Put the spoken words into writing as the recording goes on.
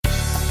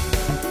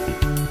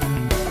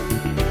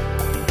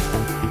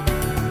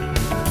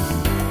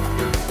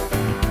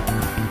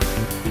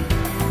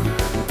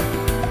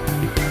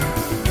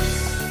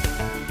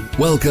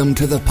Welcome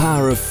to the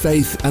Power of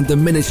Faith and the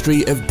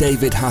ministry of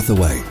David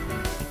Hathaway.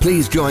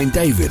 Please join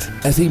David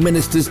as he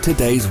ministers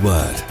today's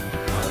word.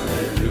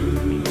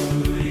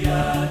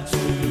 Hallelujah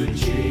to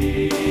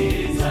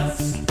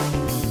Jesus.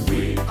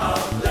 We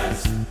are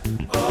blessed.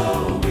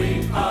 Oh,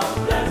 we are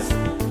blessed.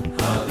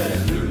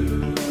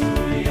 Hallelujah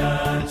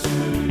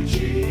to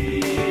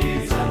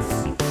Jesus.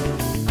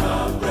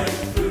 A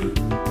breakthrough.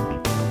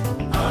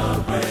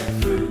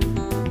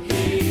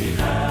 He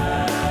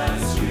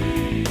has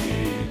released.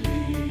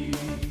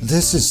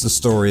 This is the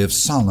story of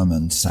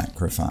Solomon's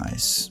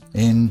sacrifice.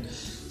 In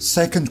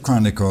 2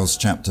 Chronicles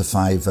chapter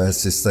 5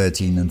 verses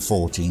 13 and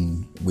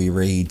 14 we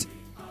read,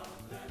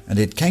 "And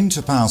it came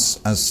to pass,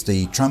 as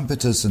the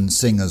trumpeters and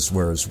singers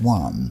were as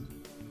one,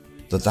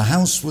 that the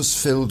house was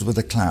filled with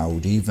a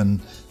cloud,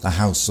 even the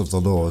house of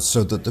the Lord,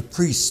 so that the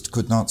priest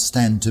could not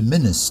stand to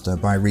minister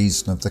by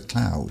reason of the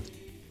cloud.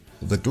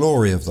 For the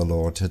glory of the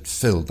Lord had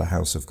filled the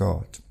house of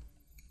God."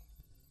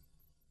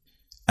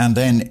 And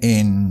then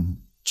in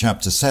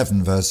chapter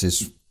 7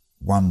 verses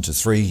 1 to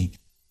 3,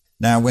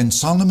 "Now when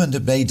Solomon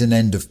had made an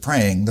end of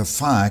praying, the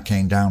fire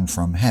came down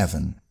from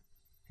heaven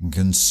and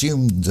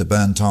consumed the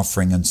burnt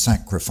offering and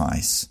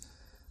sacrifice,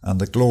 and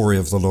the glory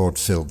of the Lord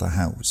filled the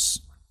house."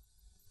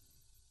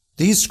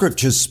 These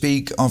scriptures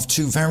speak of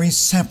two very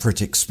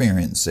separate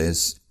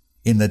experiences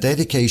in the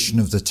dedication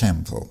of the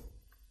temple.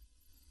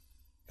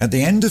 At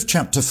the end of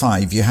chapter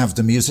 5, you have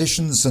the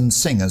musicians and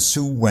singers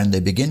who, when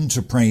they begin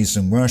to praise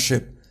and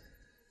worship,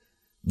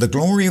 the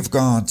glory of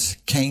God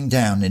came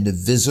down in a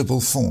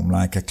visible form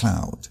like a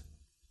cloud.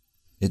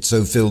 It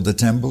so filled the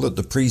temple that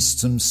the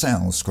priests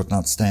themselves could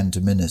not stand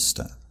to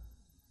minister.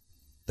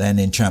 Then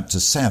in chapter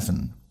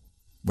 7,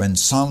 when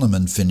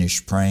Solomon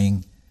finished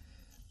praying,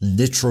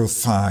 literal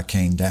fire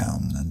came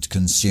down and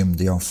consumed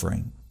the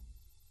offering.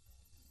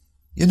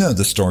 You know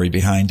the story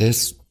behind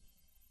this.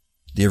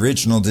 The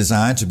original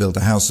desire to build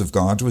the house of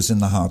God was in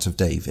the heart of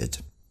David.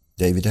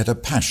 David had a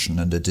passion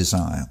and a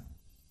desire.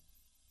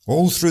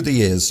 All through the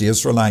years, the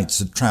Israelites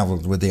had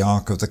traveled with the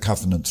Ark of the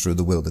Covenant through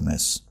the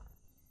wilderness.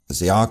 As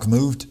the Ark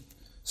moved,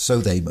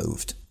 so they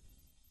moved.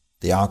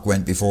 The Ark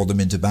went before them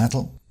into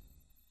battle.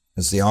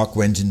 As the Ark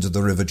went into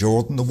the river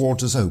Jordan, the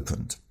waters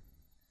opened.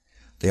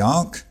 The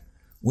Ark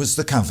was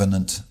the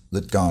covenant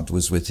that God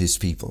was with his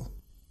people.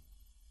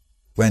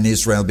 When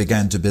Israel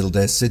began to build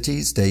their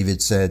cities,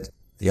 David said,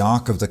 "The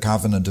Ark of the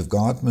Covenant of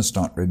God must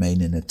not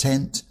remain in a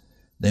tent.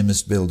 They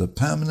must build a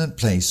permanent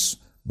place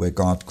where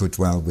God could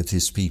dwell with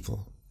his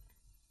people."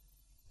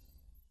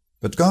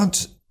 But God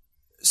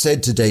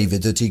said to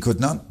David that he could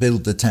not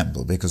build the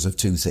temple because of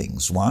two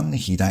things. One,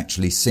 he'd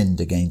actually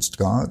sinned against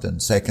God,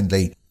 and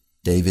secondly,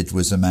 David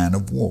was a man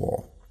of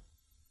war.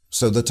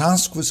 So the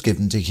task was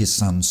given to his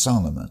son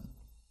Solomon.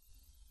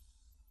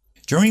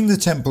 During the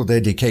temple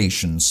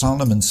dedication,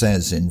 Solomon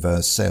says in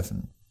verse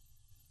 7,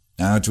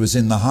 "Now it was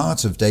in the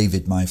heart of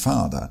David my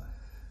father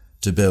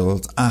to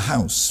build a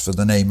house for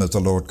the name of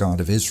the Lord God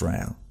of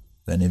Israel."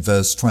 Then in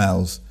verse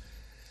 12,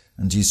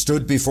 "And he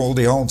stood before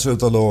the altar of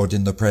the Lord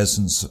in the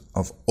presence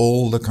of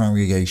all the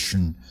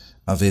congregation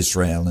of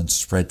Israel and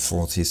spread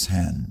forth his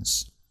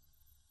hands."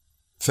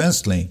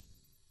 Firstly,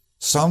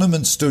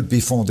 Solomon stood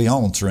before the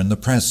altar in the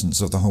presence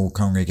of the whole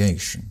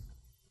congregation.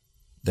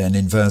 Then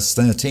in verse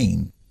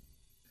 13,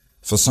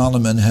 "For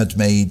Solomon had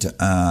made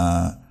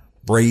a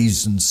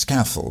brazen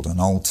scaffold, an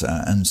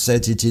altar, and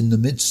set it in the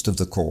midst of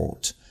the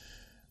court.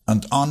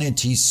 And on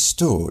it he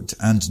stood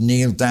and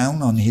kneeled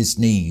down on his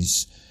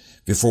knees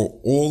before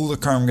all the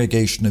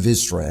congregation of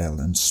Israel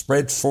and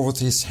spread forth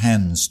his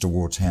hands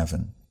toward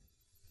heaven."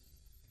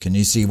 Can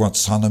you see what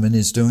Solomon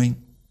is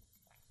doing?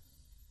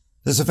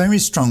 There's a very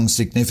strong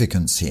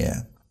significance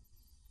here.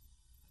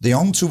 The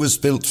altar was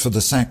built for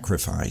the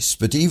sacrifice,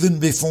 but even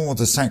before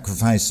the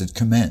sacrifice had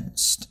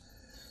commenced,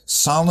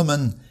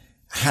 Solomon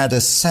had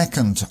a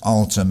second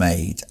altar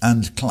made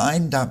and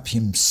climbed up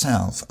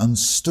himself and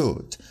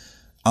stood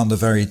on the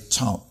very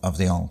top of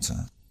the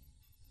altar.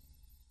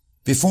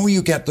 Before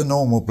you get the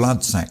normal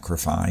blood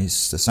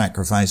sacrifice, the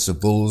sacrifice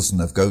of bulls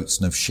and of goats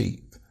and of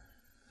sheep,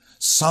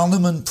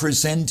 Solomon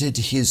presented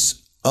his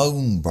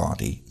own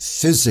body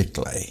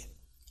physically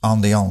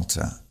on the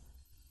altar.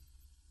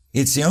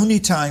 It's the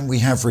only time we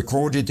have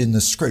recorded in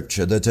the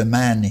scripture that a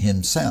man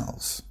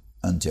himself,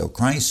 until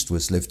Christ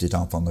was lifted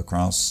up on the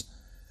cross,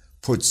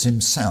 puts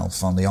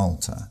himself on the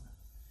altar,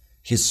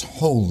 his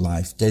whole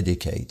life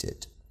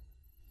dedicated.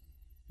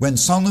 When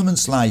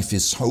Solomon's life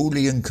is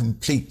wholly and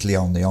completely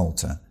on the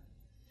altar,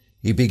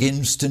 he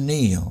begins to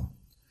kneel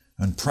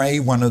and pray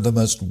one of the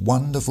most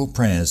wonderful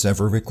prayers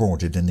ever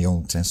recorded in the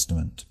Old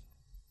Testament.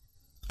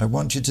 I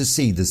want you to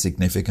see the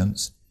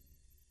significance.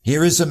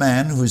 Here is a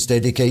man whose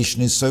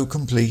dedication is so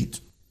complete,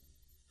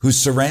 whose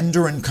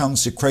surrender and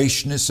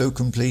consecration is so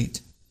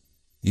complete.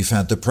 You've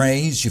had the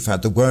praise, you've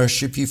had the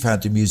worship, you've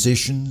had the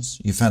musicians,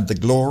 you've had the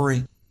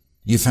glory,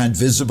 you've had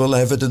visible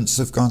evidence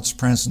of God's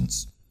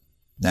presence.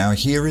 Now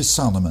here is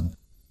Solomon,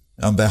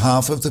 on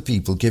behalf of the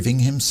people, giving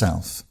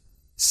himself,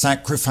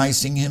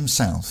 sacrificing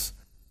himself,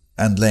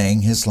 and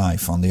laying his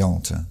life on the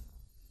altar.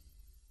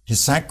 His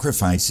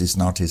sacrifice is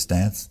not his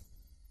death.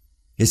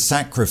 His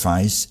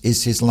sacrifice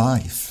is his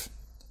life.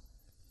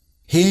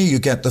 Here you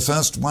get the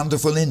first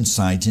wonderful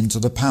insight into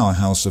the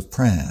powerhouse of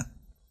prayer.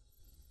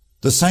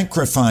 The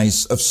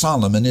sacrifice of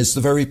Solomon is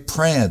the very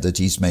prayer that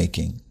he's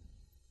making.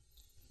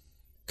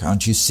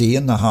 Can't you see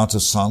in the heart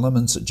of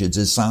Solomon such a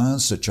desire,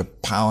 such a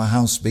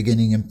powerhouse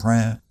beginning in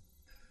prayer?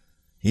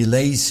 He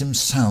lays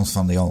himself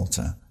on the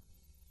altar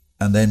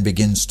and then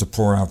begins to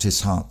pour out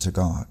his heart to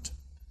God.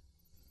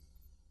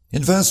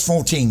 In verse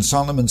 14,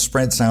 Solomon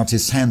spreads out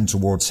his hand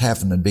towards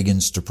heaven and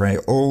begins to pray,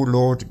 O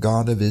Lord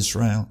God of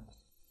Israel,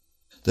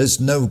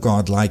 there's no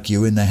God like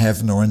you in the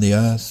heaven or in the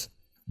earth,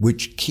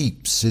 which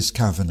keeps his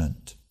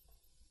covenant.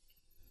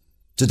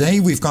 Today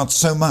we've got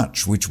so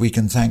much which we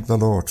can thank the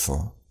Lord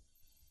for.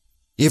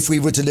 If we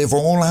were to live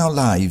all our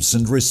lives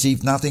and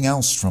receive nothing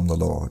else from the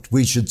Lord,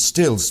 we should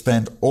still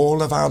spend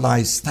all of our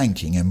lives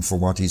thanking him for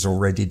what he's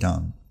already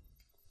done.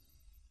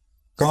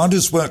 God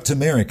has worked a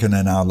miracle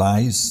in our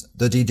lives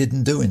that he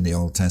didn't do in the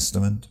Old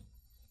Testament.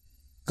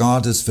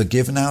 God has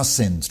forgiven our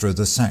sin through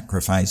the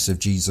sacrifice of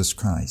Jesus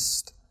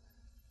Christ.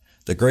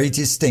 The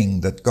greatest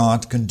thing that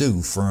God can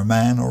do for a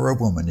man or a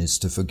woman is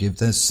to forgive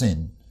their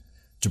sin,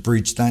 to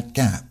bridge that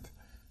gap,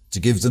 to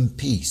give them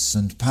peace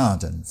and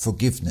pardon,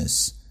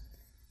 forgiveness,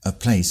 a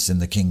place in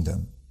the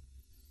kingdom.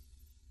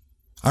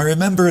 I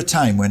remember a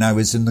time when I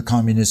was in the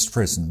communist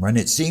prison, when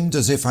it seemed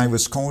as if I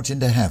was caught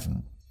into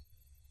heaven.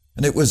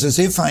 And it was as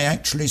if I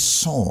actually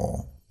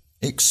saw,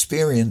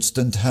 experienced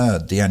and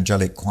heard the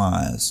angelic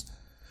choirs,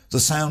 the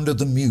sound of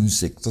the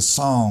music, the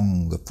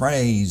song, the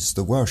praise,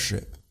 the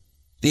worship,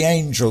 the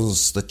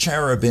angels, the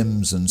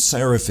cherubims and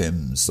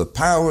seraphims, the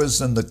powers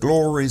and the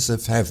glories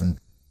of heaven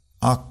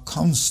are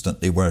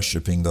constantly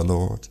worshipping the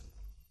Lord.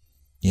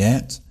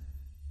 Yet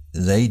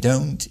they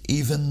don't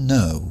even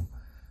know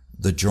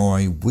the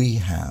joy we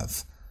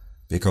have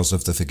because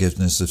of the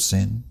forgiveness of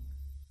sin.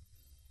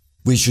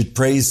 We should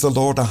praise the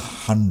Lord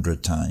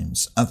 100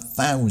 times,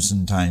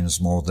 1,000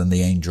 times more than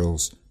the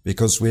angels,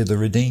 because we're the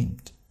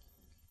redeemed.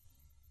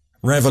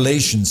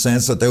 Revelation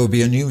says that there will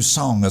be a new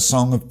song, a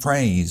song of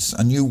praise,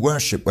 a new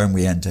worship when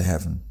we enter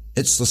heaven.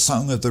 It's the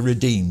song of the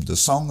redeemed, the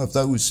song of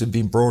those who've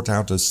been brought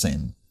out of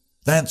sin.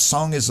 That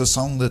song is a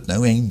song that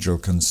no angel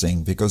can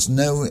sing, because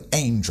no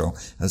angel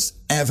has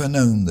ever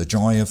known the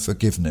joy of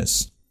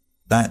forgiveness,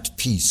 that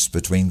peace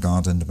between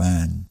God and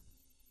man.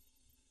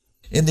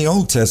 In the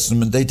Old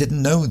Testament, they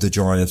didn't know the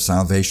joy of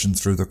salvation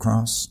through the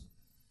cross.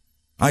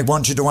 I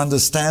want you to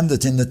understand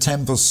that in the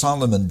temple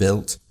Solomon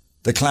built,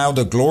 the cloud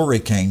of glory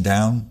came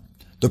down.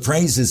 The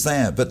praise is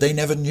there, but they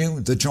never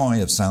knew the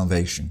joy of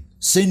salvation.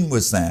 Sin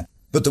was there,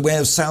 but the way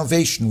of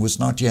salvation was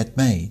not yet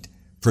made.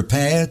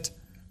 Prepared,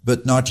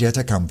 but not yet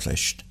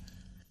accomplished.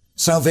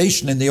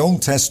 Salvation in the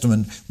Old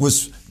Testament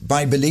was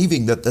by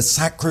believing that the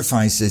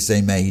sacrifices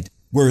they made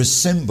were a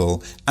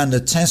symbol and a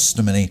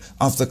testimony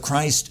of the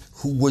Christ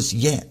who was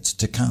yet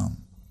to come.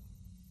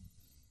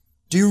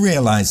 Do you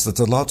realize that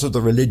a lot of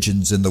the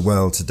religions in the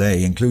world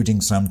today, including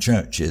some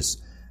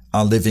churches,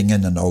 are living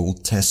in an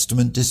Old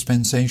Testament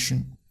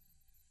dispensation?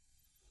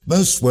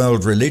 Most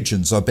world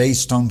religions are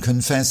based on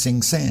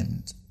confessing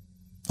sin.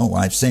 Oh,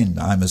 I've sinned,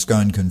 I must go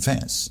and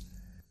confess.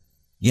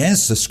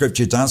 Yes, the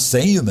scripture does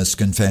say you must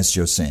confess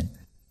your sin,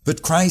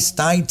 but Christ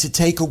died to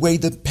take away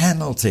the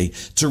penalty,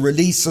 to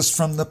release us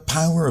from the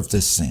power of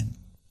this sin.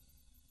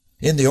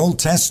 In the Old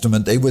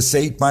Testament, they were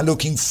saved by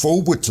looking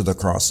forward to the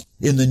cross.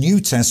 In the New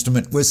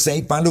Testament, we're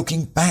saved by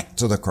looking back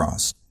to the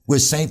cross. We're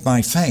saved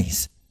by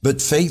faith,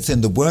 but faith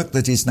in the work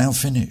that is now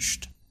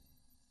finished.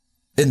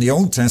 In the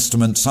Old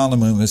Testament,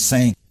 Solomon was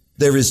saying,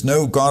 there is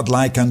no God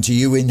like unto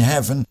you in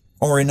heaven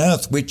or in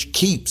earth which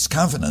keeps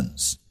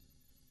covenants.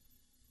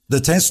 The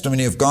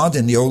testimony of God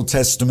in the Old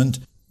Testament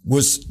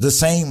was the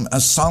same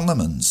as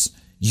Solomon's.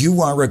 You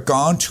are a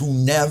God who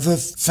never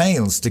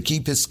fails to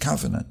keep his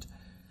covenant.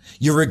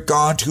 You're a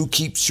God who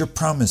keeps your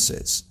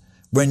promises.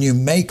 When you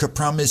make a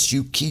promise,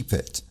 you keep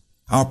it.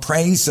 Our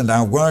praise and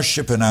our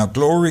worship and our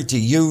glory to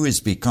you is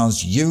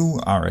because you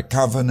are a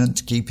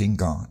covenant-keeping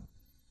God.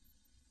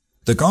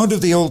 The God of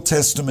the Old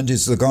Testament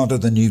is the God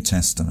of the New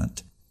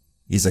Testament.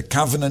 He's a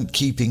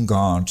covenant-keeping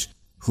God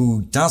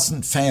who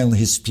doesn't fail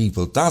his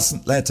people,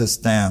 doesn't let us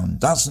down,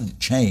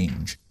 doesn't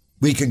change.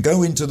 We can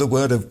go into the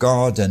Word of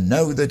God and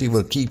know that he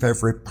will keep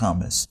every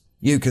promise.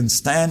 You can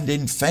stand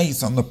in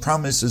faith on the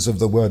promises of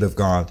the Word of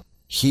God.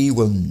 He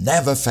will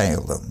never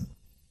fail them.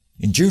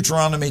 In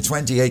Deuteronomy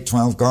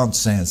 28:12, God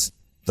says,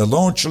 the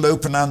Lord shall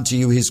open unto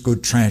you his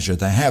good treasure,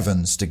 the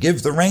heavens, to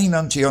give the rain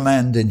unto your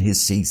land in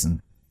his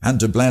season, and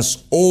to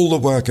bless all the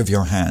work of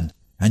your hand.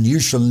 And you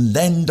shall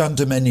lend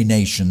unto many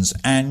nations,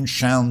 and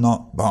shall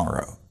not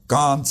borrow.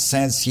 God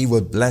says he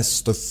will bless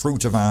the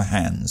fruit of our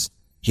hands.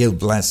 He'll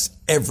bless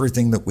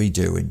everything that we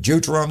do. In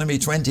Deuteronomy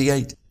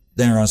 28,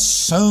 there are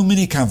so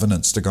many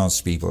covenants to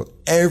God's people.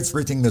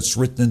 Everything that's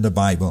written in the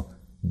Bible,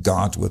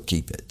 God will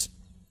keep it.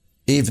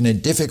 Even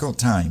in difficult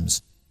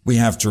times, we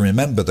have to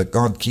remember that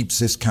God keeps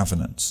his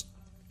covenants.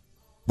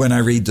 When I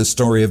read the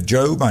story of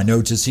Job, I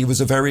notice he was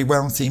a very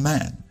wealthy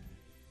man.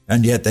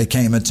 And yet there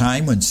came a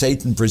time when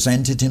Satan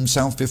presented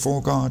himself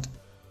before God.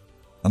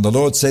 And the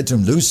Lord said to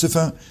him,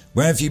 Lucifer,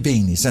 where have you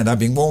been? He said, I've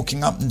been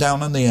walking up and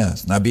down on the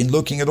earth, and I've been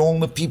looking at all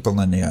the people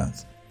on the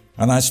earth.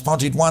 And I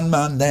spotted one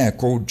man there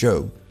called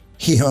Job.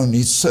 He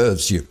only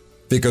serves you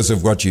because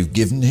of what you've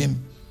given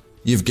him.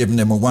 You've given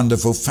him a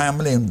wonderful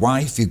family and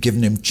wife. You've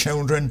given him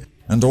children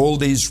and all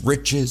these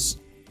riches.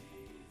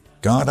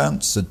 God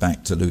answered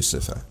back to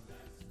Lucifer,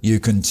 you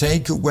can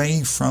take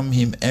away from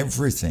him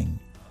everything,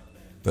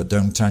 but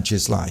don't touch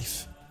his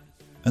life,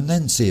 and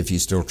then see if he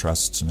still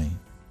trusts me.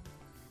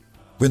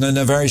 Within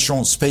a very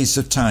short space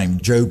of time,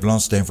 Job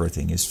lost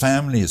everything. His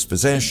family, his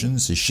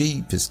possessions, his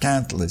sheep, his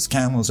cattle, his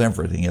camels,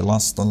 everything. He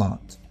lost the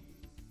lot.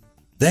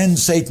 Then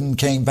Satan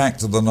came back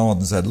to the Lord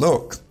and said,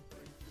 look,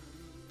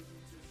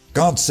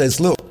 God says,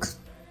 look,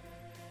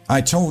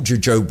 I told you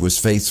Job was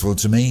faithful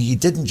to me. He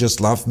didn't just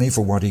love me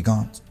for what he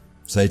got.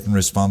 Satan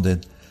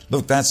responded,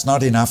 look, that's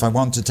not enough. I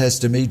want to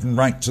test him even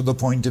right to the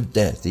point of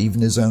death,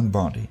 even his own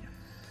body.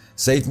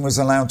 Satan was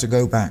allowed to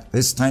go back,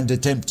 this time to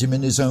tempt him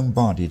in his own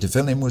body, to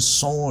fill him with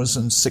sores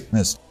and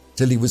sickness,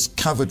 till he was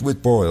covered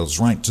with boils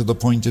right to the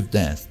point of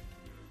death.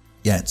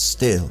 Yet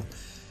still,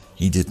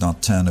 he did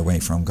not turn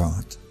away from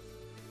God.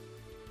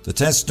 The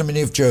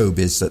testimony of Job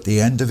is that the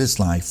end of his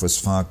life was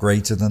far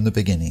greater than the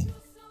beginning.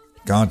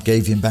 God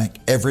gave him back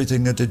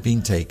everything that had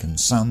been taken,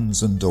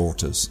 sons and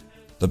daughters.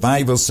 The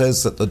Bible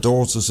says that the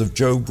daughters of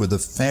Job were the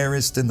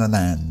fairest in the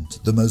land,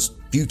 the most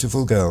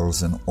beautiful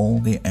girls in all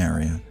the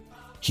area.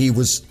 He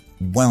was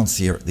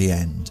wealthier at the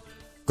end.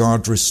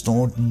 God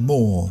restored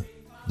more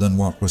than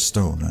what was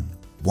stolen.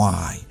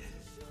 Why?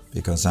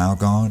 Because our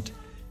God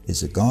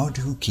is a God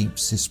who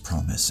keeps his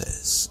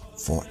promises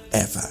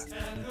forever.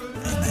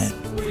 Amen.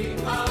 We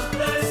are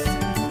blessed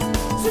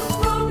to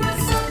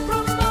progress and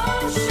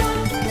promotion.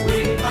 We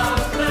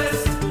are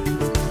blessed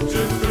to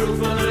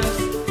fruitfulness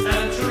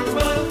and true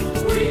wealth.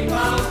 We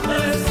are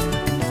blessed.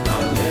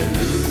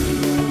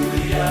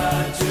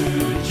 Hallelujah to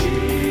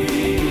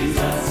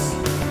Jesus.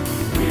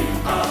 We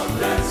are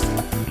blessed.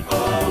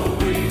 Oh,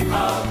 we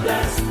are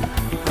blessed.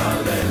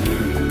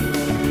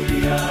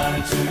 Hallelujah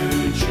to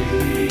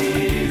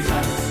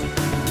Jesus.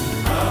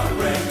 Our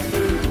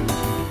breakthrough.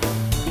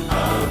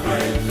 Our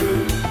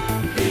breakthrough.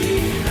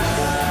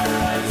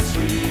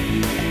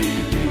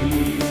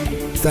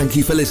 Thank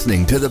you for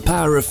listening to The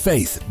Power of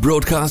Faith,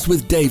 broadcast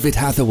with David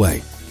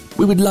Hathaway.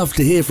 We would love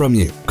to hear from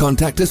you.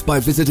 Contact us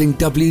by visiting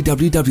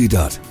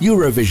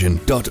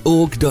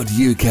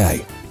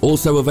www.eurovision.org.uk.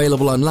 Also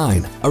available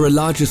online are a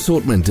large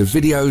assortment of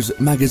videos,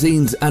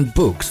 magazines and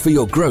books for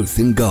your growth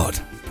in God.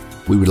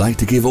 We would like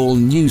to give all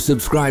new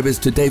subscribers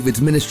to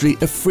David's ministry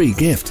a free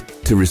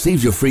gift. To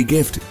receive your free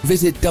gift,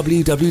 visit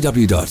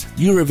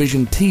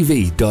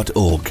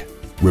www.eurovisiontv.org.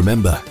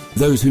 Remember,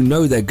 those who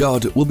know their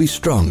God will be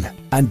strong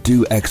and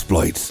do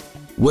exploits.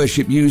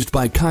 Worship used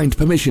by kind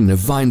permission of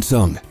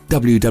Vinesong.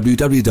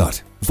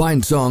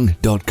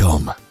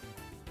 www.vinesong.com.